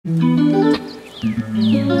Hi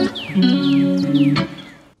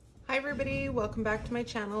everybody, welcome back to my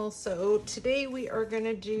channel. So today we are going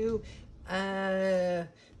to do a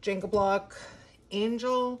Jenga Block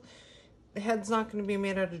Angel. The head's not going to be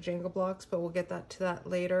made out of Jenga blocks, but we'll get to that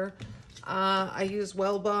later. I use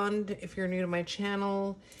Well Bond if you're new to my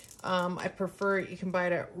channel. I prefer, you can buy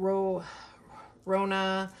it at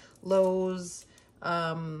Rona, Lowe's,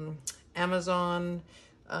 Amazon.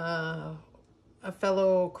 A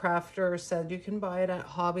fellow crafter said you can buy it at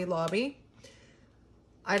Hobby Lobby.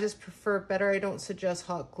 I just prefer it better. I don't suggest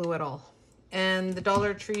hot glue at all. And the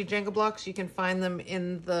Dollar Tree Jenga Blocks, you can find them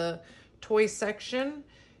in the toy section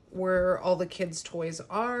where all the kids' toys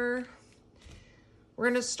are. We're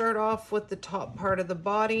going to start off with the top part of the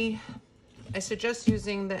body. I suggest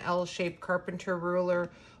using the L-shaped carpenter ruler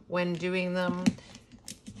when doing them.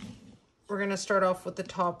 We're going to start off with the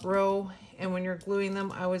top row, and when you're gluing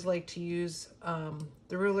them, I always like to use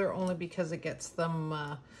the ruler only because it gets them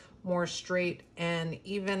more straight and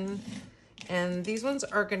even. And these ones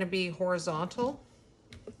are going to be horizontal.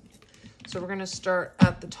 So we're going to start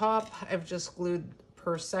at the top. I've just glued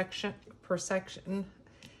per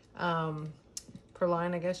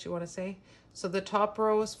line, I guess you want to say. So the top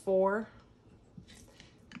row is 4.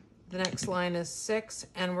 The next line is 6,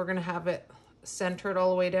 and we're going to have it centered all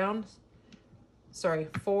the way down. Sorry,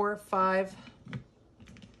 4, 5,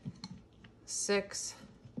 6,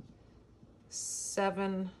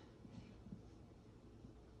 7,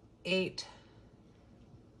 8,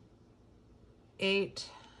 and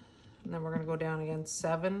then we're going to go down again.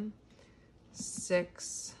 7,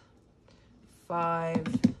 6, 5,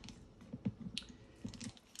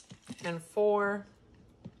 and 4.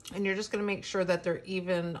 And you're just going to make sure that they're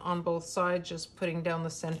even on both sides, just putting down the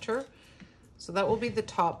center. So that will be the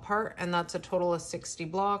top part, and that's a total of 60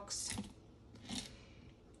 blocks.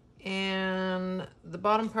 And the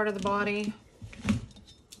bottom part of the body, I'm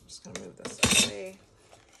just gonna move this away.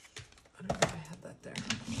 I don't know if I had that there.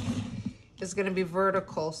 Is gonna be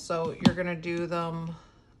vertical, so you're gonna do them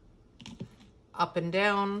up and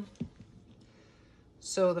down.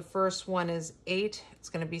 So the first one is 8, it's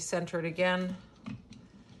gonna be centered again.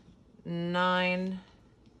 9,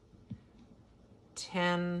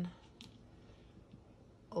 10,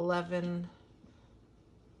 11,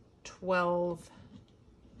 12,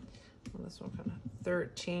 this one kind of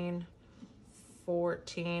 13,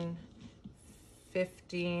 14,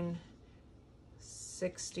 15,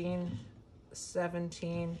 16,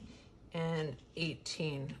 17, and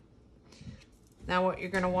 18. Now what you're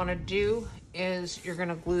going to want to do is you're going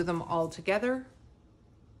to glue them all together.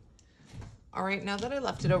 All right, now that I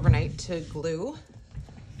left it overnight to glue,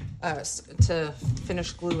 to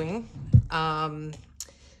finish gluing,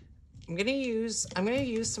 I'm gonna use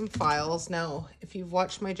some files. Now, if you've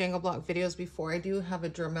watched my Jenga Block videos before, I do have a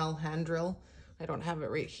Dremel hand drill. I don't have it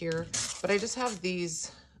right here, but I just have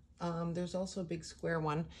these. There's also a big square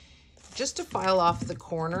one, just to file off the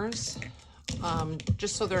corners,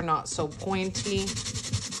 just so they're not so pointy.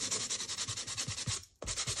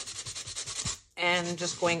 And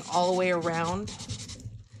just going all the way around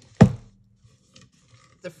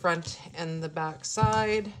the front and the back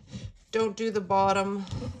side. Don't do the bottom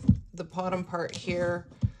part here.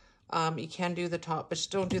 You can do the top, but just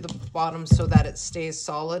don't do the bottom so that it stays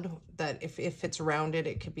solid, that if it's rounded,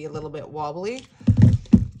 it could be a little bit wobbly.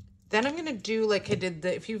 Then I'm gonna do like I did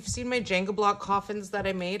if you've seen my Jenga block coffins that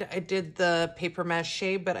I made, I did the paper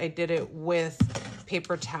mache, but I did it with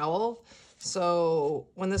paper towel. So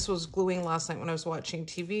when this was gluing last night when I was watching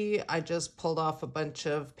TV, I just pulled off a bunch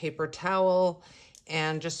of paper towel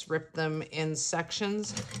and just ripped them in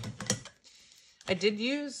sections. I did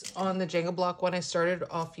use on the Jenga block one, I started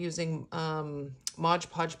off using Mod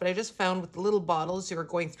Podge, but I just found with the little bottles, you're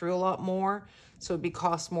going through a lot more. So it'd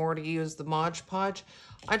cost more to use the Mod Podge.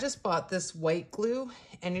 I just bought this white glue,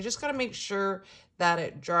 and you just gotta make sure that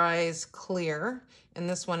it dries clear. And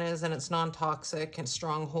this one is, and it's non-toxic and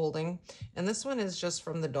strong holding. And this one is just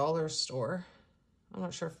from the dollar store. I'm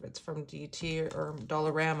not sure if it's from DT or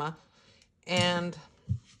Dollarama. And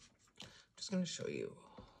I'm just gonna show you.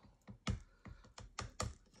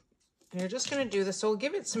 And you're just going to do this. So we'll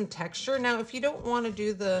give it some texture. Now, if you don't want to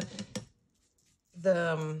do the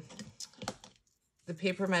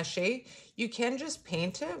paper mache, you can just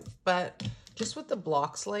paint it. But just with the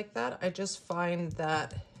blocks like that, I just find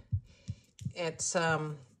that it's, I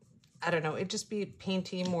don't know, it just be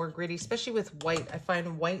painty, more gritty, especially with white. I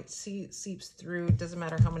find white seeps through. It doesn't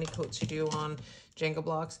matter how many coats you do on Jenga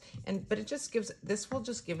blocks. But it just gives, this will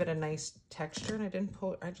just give it a nice texture. And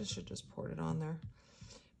I just should just pour it on there.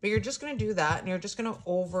 But you're just going to do that, and you're just going to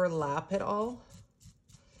overlap it all.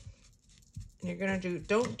 And you're gonna do,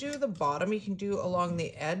 don't do the bottom, you can do along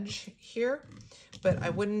the edge here, but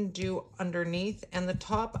I wouldn't do underneath. And the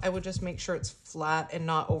top, I would just make sure it's flat and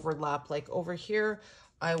not overlap. Like over here,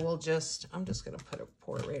 I will just, I'm just gonna put a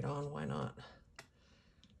pour right on, why not?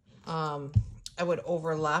 I would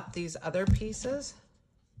overlap these other pieces.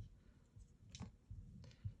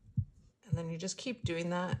 And then you just keep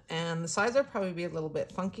doing that. And the sides will probably be a little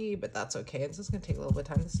bit funky, but that's okay. It's just gonna take a little bit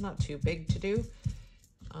of time. This is not too big to do.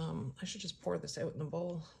 I should just pour this out in the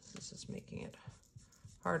bowl. This is making it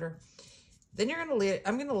harder. Then you're gonna let it,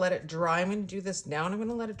 I'm gonna let it dry. I'm gonna do this now and I'm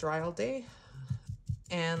gonna let it dry all day.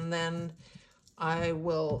 And then I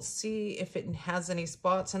will see if it has any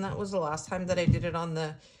spots. And that was the last time that I did it on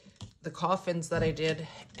the coffins that I did.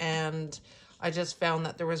 And I just found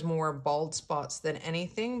that there was more bald spots than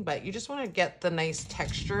anything, but you just want to get the nice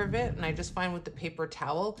texture of it. And I just find with the paper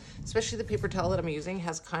towel, especially the paper towel that I'm using,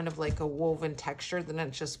 has kind of like a woven texture than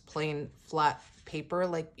it's just plain flat paper.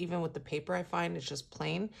 Like even with the paper, I find it's just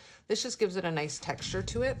plain. This just gives it a nice texture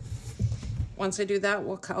to it. Once I do that,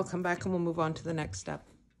 I'll come back and we'll move on to the next step.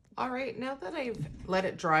 All right, now that I've let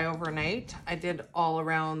it dry overnight, I did all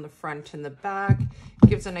around the front and the back. It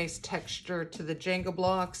gives a nice texture to the Jenga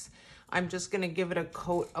blocks. I'm just gonna give it a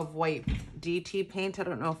coat of white DT paint. I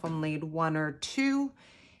don't know if I'm laid 1 or 2,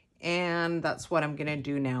 and that's what I'm gonna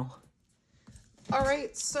do now. All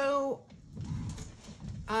right, so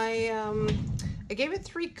I gave it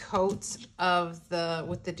 3 coats of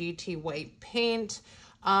with the DT white paint.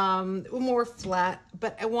 More flat,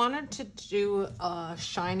 but I wanted to do a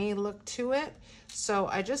shiny look to it. So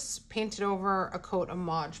I just painted over a coat of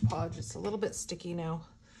Mod Podge. It's a little bit sticky now,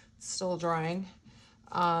 it's still drying.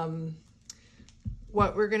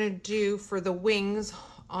 What we're gonna do for the wings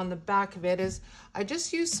on the back of it is I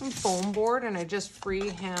just used some foam board and I just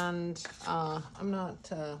freehand, I'm not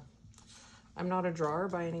a drawer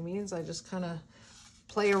by any means. I just kind of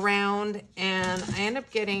play around and I end up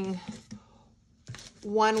getting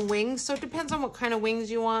 1 wing. So it depends on what kind of wings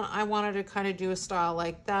you want. I wanted to kind of do a style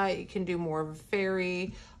like that. You can do more of a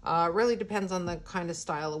fairy. Really depends on the kind of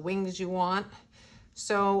style of wings you want.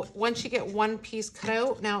 So once you get 1 piece cut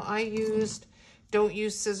out, now don't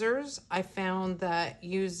use scissors. I found that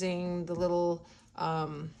using the little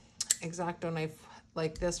X-Acto knife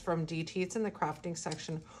like this from DT, it's in the crafting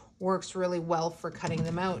section, works really well for cutting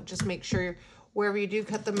them out. Just make sure wherever you do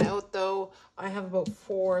cut them out though, I have about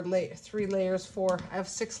 3 layers, I have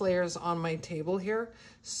 6 layers on my table here.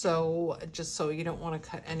 So just so you don't want to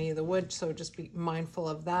cut any of the wood, so just be mindful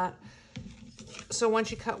of that. So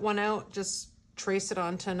once you cut one out, just trace it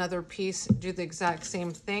onto another piece, do the exact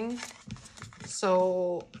same thing.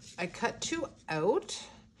 So I cut 2 out.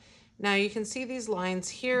 Now you can see these lines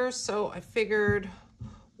here. So I figured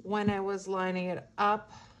when I was lining it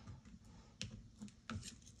up, I'm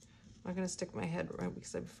not gonna stick my head right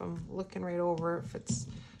because if I'm looking right over, if it's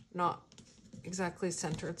not exactly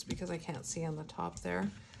centered, it's because I can't see on the top there.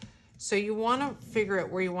 So you wanna figure out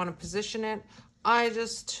where you wanna position it. I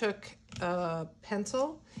just took a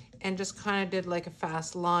pencil and just kind of did like a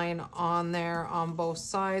fast line on there on both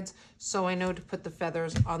sides. So I know to put the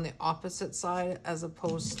feathers on the opposite side as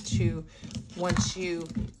opposed to once you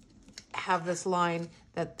have this line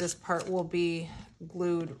that this part will be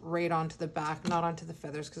glued right onto the back, not onto the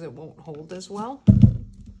feathers because it won't hold as well.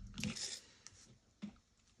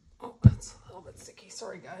 Oh, that's a little bit sticky.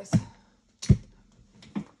 Sorry, guys.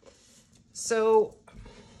 So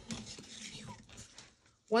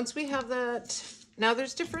once we have that, now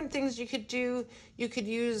there's different things you could do. You could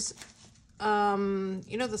use, you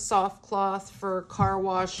know, the soft cloth for car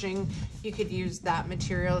washing. You could use that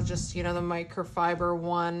material, just, you know, the microfiber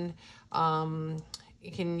one.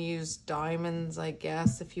 You can use diamonds, I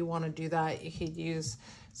guess, if you want to do that. You could use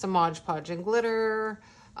some Mod Podge and glitter.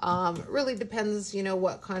 It really depends, you know,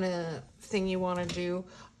 what kind of thing you want to do.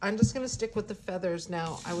 I'm just going to stick with the feathers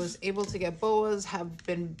now. I was able to get boas, have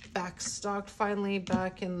been back stocked finally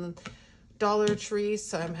back in Dollar Tree,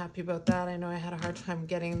 so I'm happy about that. I know I had a hard time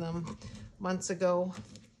getting them months ago.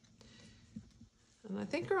 And I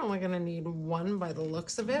think we're only going to need 1 by the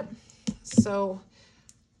looks of it. So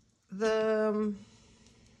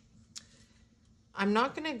I'm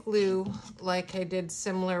not going to glue like I did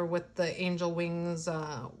similar with the angel wings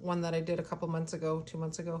one that I did a couple months ago, 2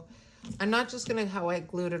 months ago. I'm not just going to how I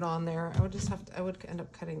glued it on there. I would just have to, I would end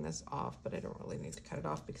up cutting this off, but I don't really need to cut it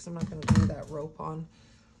off because I'm not going to glue that rope on.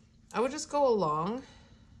 I would just go along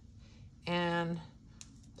and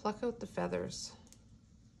pluck out the feathers.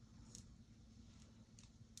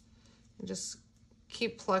 And just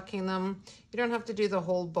keep plucking them. You don't have to do the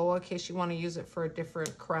whole boa in case you want to use it for a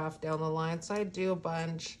different craft down the line. So I do a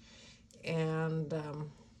bunch and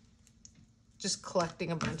just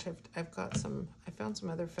collecting a bunch. I've got some, I found some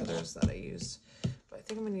other feathers that I use, but I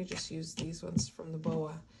think I'm going to just use these ones from the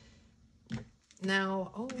boa.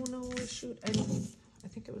 Now, oh no, shoot, I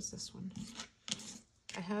think it was this one.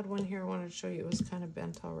 I had one here I wanted to show you. It was kind of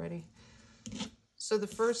bent already. So the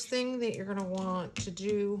first thing that you're going to want to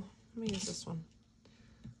do, let me use this one.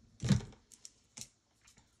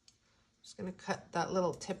 Just going to cut that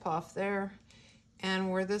little tip off there,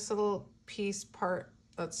 and where this little piece part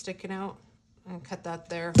that's sticking out, and cut that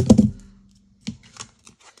there.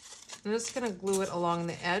 I'm just going to glue it along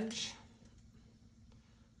the edge.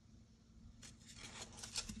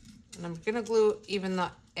 And I'm going to glue even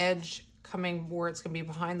the edge coming where it's going to be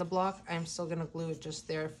behind the block. I'm still going to glue it just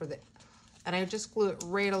there for the, and I just glue it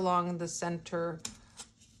right along the center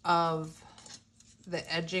of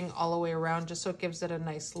the edging all the way around, just so it gives it a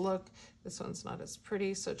nice look. This one's not as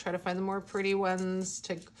pretty, so try to find the more pretty ones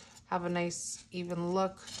to have a nice even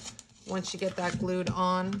look once you get that glued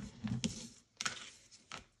on.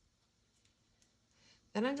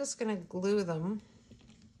 Then I'm just going to glue them.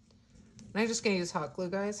 And I'm just going to use hot glue,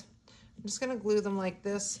 guys. I'm just going to glue them like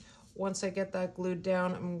this. Once I get that glued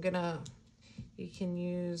down, I'm going to, you can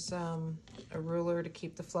use a ruler to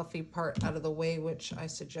keep the fluffy part out of the way, which I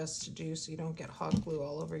suggest to do so you don't get hot glue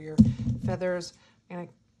all over your feathers. I'm going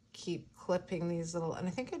to keep clipping these little, and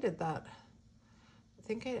I think I did that.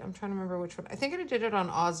 I'm trying to remember which one. I think I did it on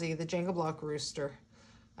Aussie, the Jenga Block rooster.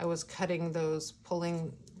 I was cutting those,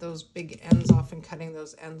 pulling those big ends off and cutting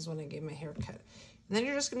those ends when I gave my haircut. And then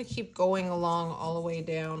you're just going to keep going along all the way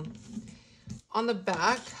down. On the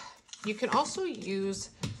back, you can also use,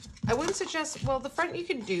 I wouldn't suggest, well, the front you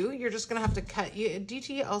can do, you're just going to have to cut.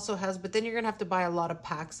 DT also has, but then you're going to have to buy a lot of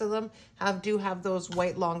packs of them. Do have those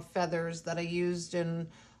white long feathers that I used in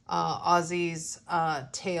Aussie's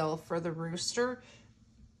tail for the rooster.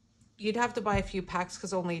 You'd have to buy a few packs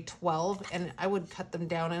because only 12, and I would cut them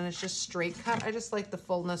down, and it's just straight cut. I just like the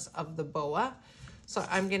fullness of the boa. So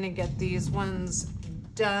I'm going to get these ones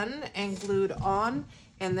done and glued on,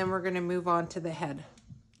 and then we're going to move on to the head.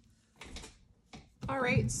 All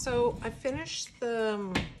right, so I finished the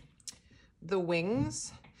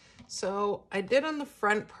wings. So I did on the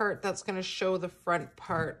front part, that's going to show the front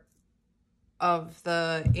part of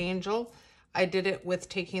the angel. I did it with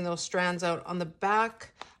taking those strands out. On the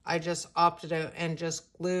back, I just opted out and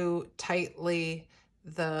just glue tightly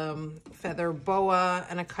the feather boa,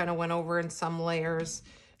 and I kind of went over in some layers.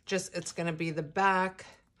 Just, it's going to be the back.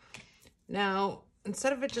 Now,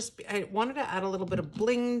 instead of it just, I wanted to add a little bit of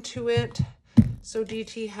bling to it. So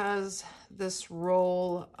DT has this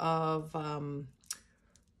roll of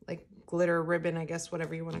like glitter ribbon, I guess,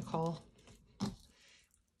 whatever you want to call.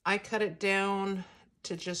 I cut it down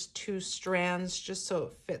to just 2 strands, just so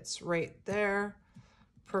it fits right there.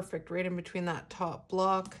 Perfect, right in between that top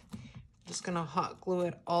block. Just gonna hot glue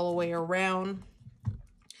it all the way around.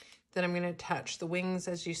 Then I'm gonna attach the wings.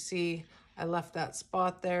 As you see, I left that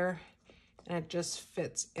spot there, and it just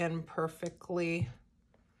fits in perfectly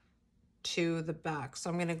to the back. So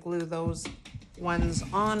I'm gonna glue those ones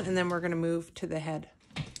on, and then we're gonna move to the head.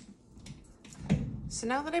 So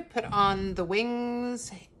now that I put on the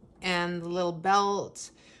wings and the little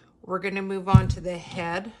belt, we're gonna move on to the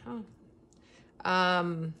head.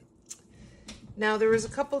 Now there was a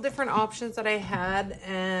couple different options that I had,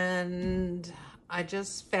 and I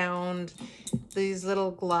just found these little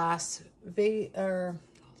glass vase, or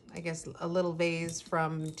I guess a little vase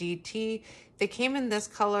from DT. They came in this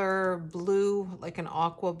color blue, like an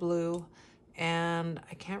aqua blue, and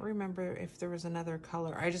I can't remember if there was another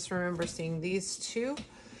color. I just remember seeing these 2.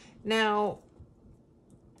 Now,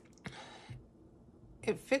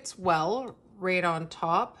 it fits well right on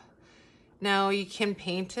top. Now you can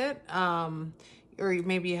paint it, or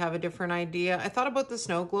maybe you have a different idea. I thought about the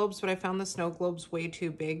snow globes, but I found the snow globes way too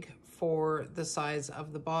big for the size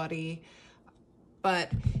of the body.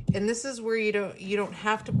 But, and this is where you don't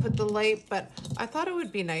have to put the light, but I thought it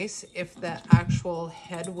would be nice if the actual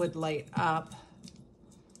head would light up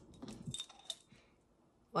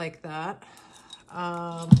like that.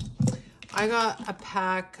 I got a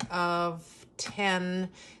pack of 10.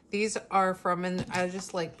 These are from, and I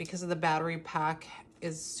just like, because of the battery pack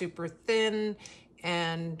is super thin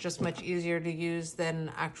and just much easier to use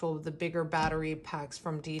than the bigger battery packs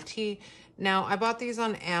from DT. Now, I bought these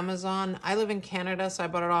on Amazon. I live in Canada, so I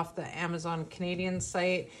bought it off the Amazon Canadian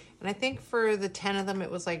site. And I think for the 10 of them,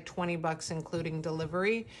 it was like 20 bucks, including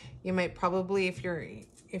delivery. You might probably, if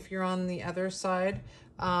you're on the other side,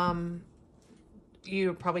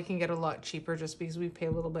 you probably can get a lot cheaper just because we pay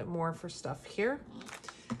a little bit more for stuff here.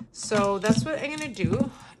 So that's what I'm gonna do.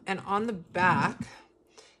 And on the back,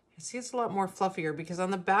 See, it's a lot more fluffier because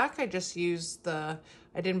on the back I just used I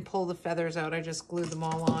didn't pull the feathers out, I just glued them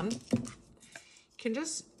all on. You can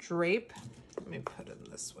just drape, let me put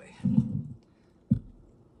it this way. You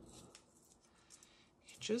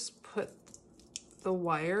just put the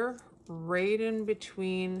wire right in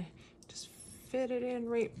between, just fit it in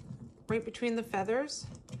right between the feathers.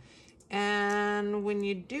 And when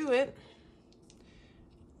you do it,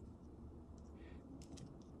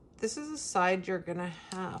 this is a side you're gonna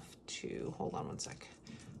have to, hold on one sec.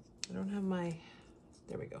 I don't have my,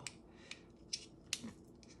 there we go.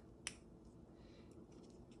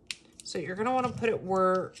 So you're gonna wanna put it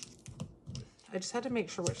where, I just had to make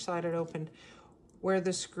sure which side it opened, where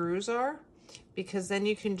the screws are, because then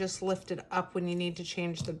you can just lift it up when you need to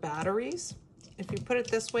change the batteries. If you put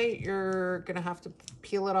it this way, you're gonna have to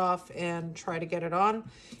peel it off and try to get it on.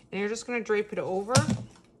 And you're just gonna drape it over.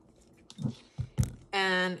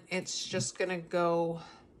 And it's just gonna go,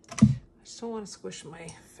 I just don't wanna squish my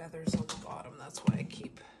feathers on the bottom. That's why I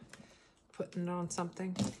keep putting it on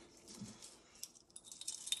something.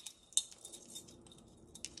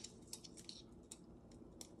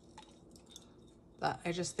 That,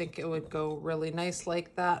 I just think it would go really nice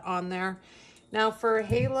like that on there. Now for a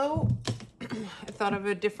halo, I thought of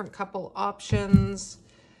a different couple options.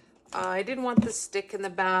 I didn't want the stick in the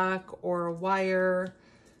back or a wire.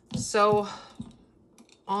 So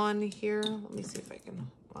on here, let me see if I can,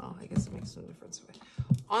 well, I guess it makes no difference.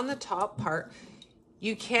 On the top part,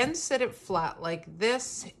 you can set it flat like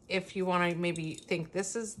this if you want to maybe think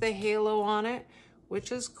this is the halo on it,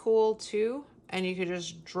 which is cool too. And you could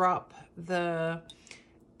just drop the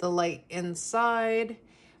light inside.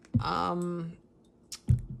 I'm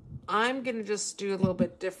gonna just do a little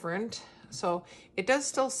bit different. So it does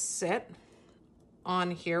still sit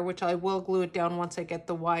on here, which I will glue it down once I get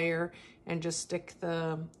the wire and just stick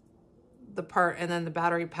the part and then the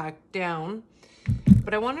battery pack down.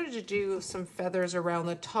 But I wanted to do some feathers around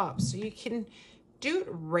the top, so you can do it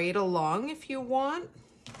right along if you want.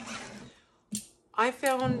 I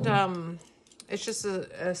found it's just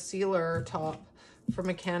a sealer top from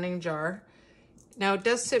a canning jar. Now it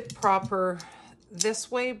does sit proper this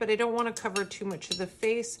way, but I don't want to cover too much of the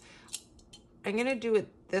face. I'm gonna do it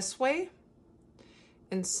this way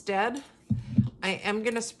instead. I am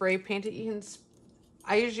gonna spray paint it. You can,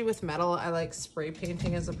 I usually with metal, I like spray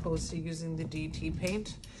painting as opposed to using the DT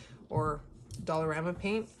paint or Dollarama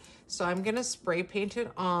paint. So I'm gonna spray paint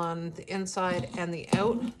it on the inside and the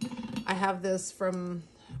out. I have this from,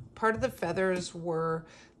 part of the feathers were,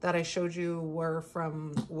 that I showed you were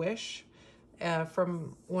from Wish,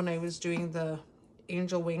 from when I was doing the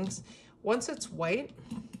angel wings. Once it's white,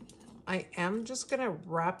 I am just gonna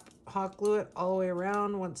hot glue it all the way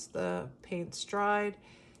around once the paint's dried.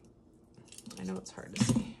 I know it's hard to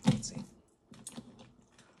see, let's see.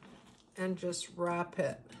 And just wrap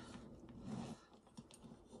it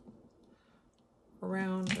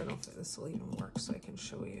around. I don't know if this will even work so I can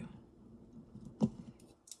show you.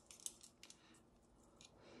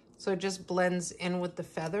 So it just blends in with the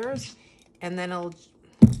feathers, and then it'll,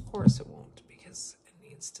 of course it won't because it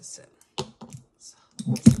needs to sit. So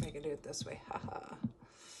let's see if I can do it this way, haha.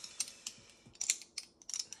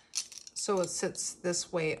 So it sits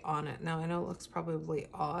this way on it. Now I know it looks probably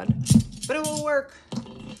odd, but it will work.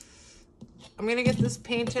 I'm gonna get this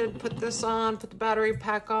painted, put this on, put the battery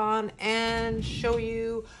pack on, and show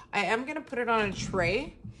you. I am gonna put it on a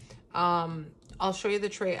tray. I'll show you the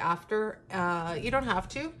tray after. You don't have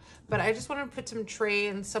to, but I just want to put some tray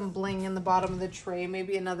and some bling in the bottom of the tray.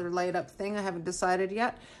 Maybe another light up thing. I haven't decided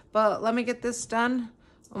yet, but let me get this done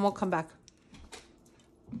and we'll come back.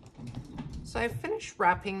 So I finished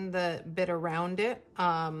wrapping the bit around it.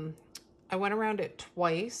 I went around it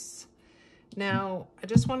twice. Now, I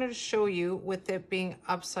just wanted to show you with it being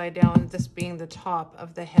upside down, this being the top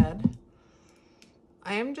of the head.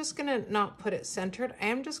 I am just gonna not put it centered. I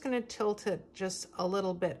am just gonna tilt it just a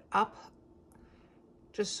little bit up,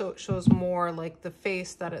 just so it shows more like the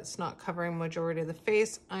face, that it's not covering majority of the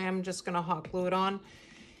face. I am just gonna hot glue it on.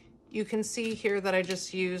 You can see here that I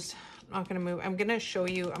just used, I'm not gonna move, I'm gonna show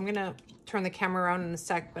you, I'm gonna turn the camera around in a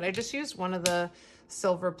sec, but I just used one of the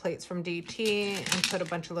silver plates from DT and put a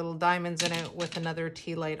bunch of little diamonds in it with another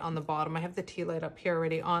tea light on the bottom. I have the tea light up here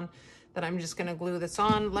already on, that I'm just gonna glue this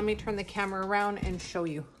on. Let me turn the camera around and show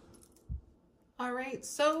you. All right,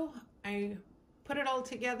 so I put it all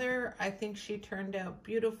together. I think she turned out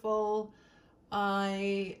beautiful.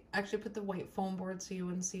 I actually put the white foam board so you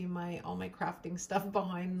wouldn't see all my crafting stuff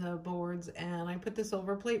behind the boards, and I put the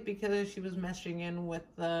silver plate because she was meshing in with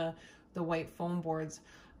the white foam boards.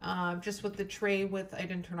 Just with the tray I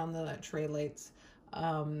didn't turn on the tray lights.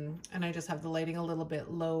 And I just have the lighting a little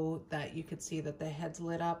bit low that you could see that the head's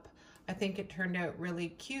lit up. I think it turned out really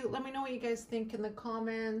cute. Let me know what you guys think in the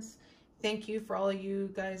comments. Thank you for all of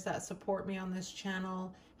you guys that support me on this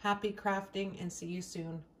channel. Happy crafting and see you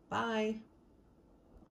soon. Bye.